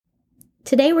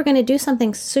Today we're going to do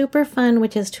something super fun,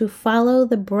 which is to follow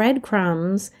the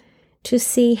breadcrumbs to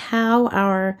see how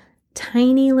our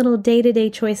tiny little day-to-day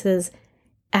choices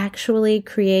actually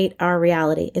create our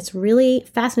reality. It's really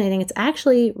fascinating. It's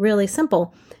actually really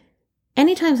simple.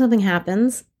 Anytime something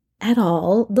happens at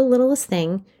all, the littlest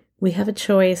thing, we have a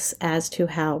choice as to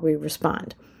how we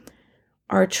respond.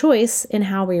 Our choice in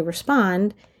how we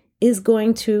respond is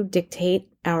going to dictate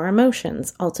our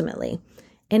emotions ultimately.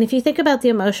 And if you think about the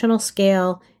emotional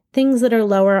scale, things that are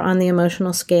lower on the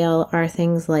emotional scale are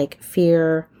things like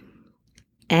fear,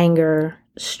 anger,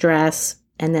 stress,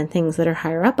 and then things that are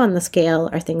higher up on the scale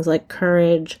are things like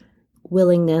courage,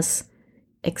 willingness,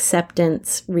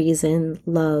 acceptance, reason,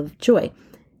 love, joy.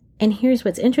 And here's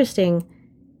what's interesting.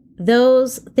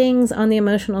 Those things on the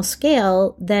emotional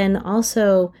scale then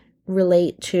also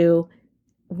relate to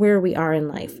where we are in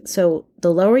life. So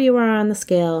the lower you are on the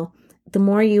scale, the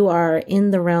more you are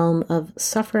in the realm of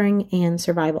suffering and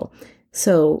survival.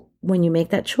 So when you make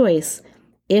that choice,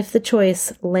 if the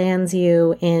choice lands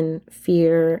you in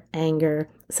fear, anger,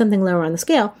 something lower on the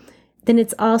scale, then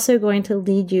it's also going to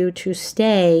lead you to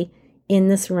stay in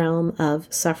this realm of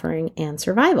suffering and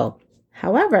survival.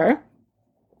 However,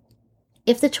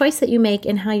 if the choice that you make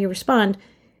and how you respond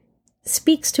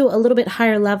speaks to a little bit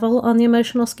higher level on the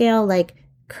emotional scale, like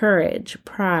courage,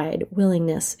 pride,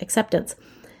 willingness, acceptance,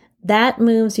 that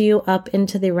moves you up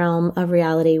into the realm of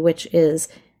reality, which is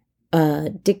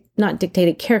not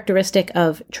dictated, characteristic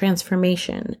of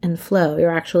transformation and flow. You're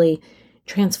actually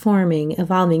transforming,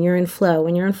 evolving. You're in flow.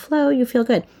 When you're in flow, you feel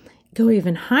good. Go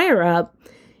even higher up,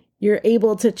 you're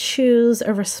able to choose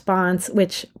a response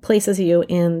which places you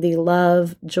in the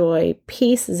love, joy,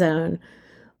 peace zone.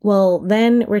 Well,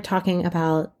 then we're talking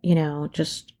about,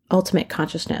 just ultimate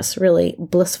consciousness, really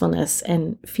blissfulness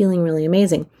and feeling really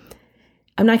amazing.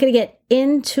 I'm not going to get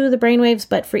into the brainwaves,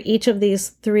 but for each of these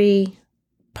three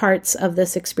parts of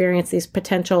this experience, these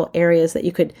potential areas that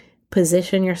you could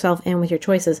position yourself in with your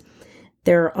choices,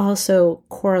 there are also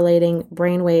correlating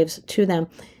brainwaves to them.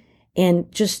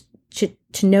 And just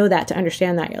to know that, to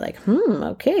understand that, you're like,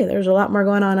 okay, there's a lot more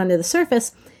going on under the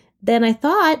surface than I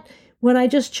thought when I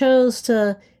just chose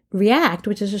to react,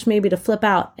 which is just maybe to flip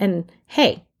out. And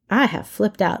hey, I have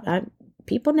flipped out.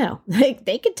 People know,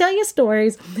 they could tell you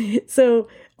stories. So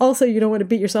also you don't want to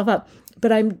beat yourself up,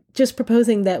 but I'm just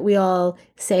proposing that we all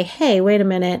say, hey, wait a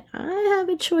minute, I have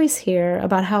a choice here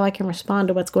about how I can respond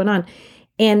to what's going on.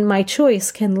 And my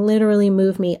choice can literally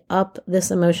move me up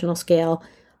this emotional scale,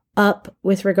 up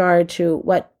with regard to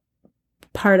what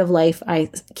part of life I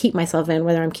keep myself in,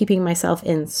 whether I'm keeping myself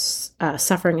in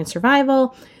suffering and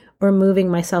survival, or moving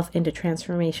myself into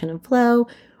transformation and flow,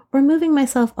 or moving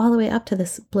myself all the way up to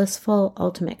this blissful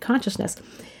ultimate consciousness.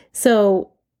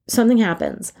 So something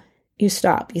happens. You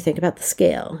stop. You think about the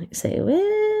scale. You say,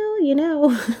 well,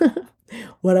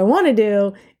 what I want to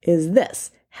do is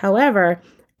this. However,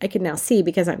 I can now see,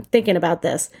 because I'm thinking about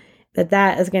this,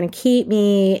 that is going to keep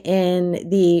me in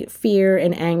the fear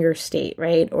and anger state,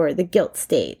 right? Or the guilt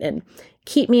state, and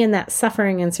keep me in that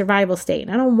suffering and survival state.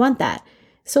 And I don't want that.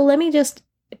 So let me just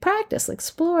practice,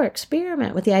 explore,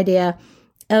 experiment with the idea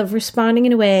of responding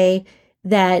in a way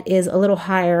that is a little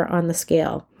higher on the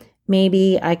scale.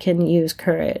 Maybe I can use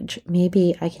courage.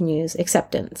 Maybe I can use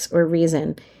acceptance or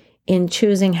reason in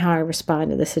choosing how I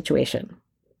respond to the situation.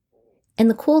 And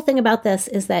the cool thing about this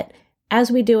is that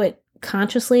as we do it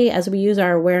consciously, as we use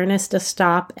our awareness to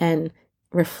stop and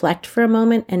reflect for a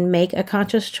moment and make a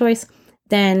conscious choice,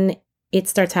 then it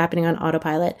starts happening on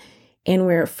autopilot. And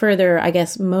we're further,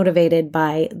 motivated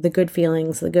by the good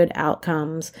feelings, the good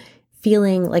outcomes,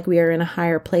 feeling like we are in a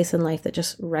higher place in life that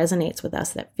just resonates with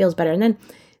us, that feels better. And then,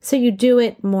 so you do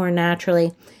it more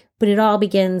naturally, but it all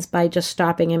begins by just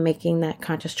stopping and making that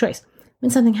conscious choice.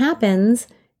 When something happens,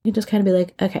 you just kind of be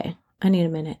like, okay, I need a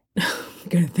minute. I'm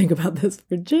going to think about this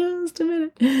for just a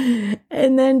minute.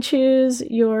 And then choose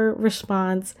your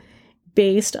response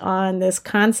based on this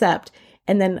concept.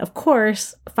 And then, of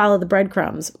course, follow the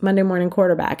breadcrumbs. Monday morning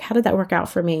quarterback. How did that work out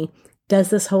for me? Does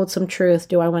this hold some truth?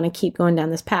 Do I want to keep going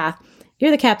down this path?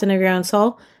 You're the captain of your own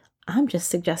soul. I'm just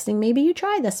suggesting maybe you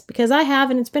try this, because I have,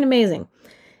 and it's been amazing.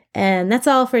 And that's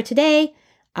all for today.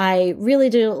 I really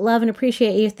do love and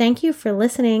appreciate you. Thank you for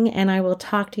listening, and I will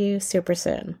talk to you super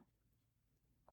soon.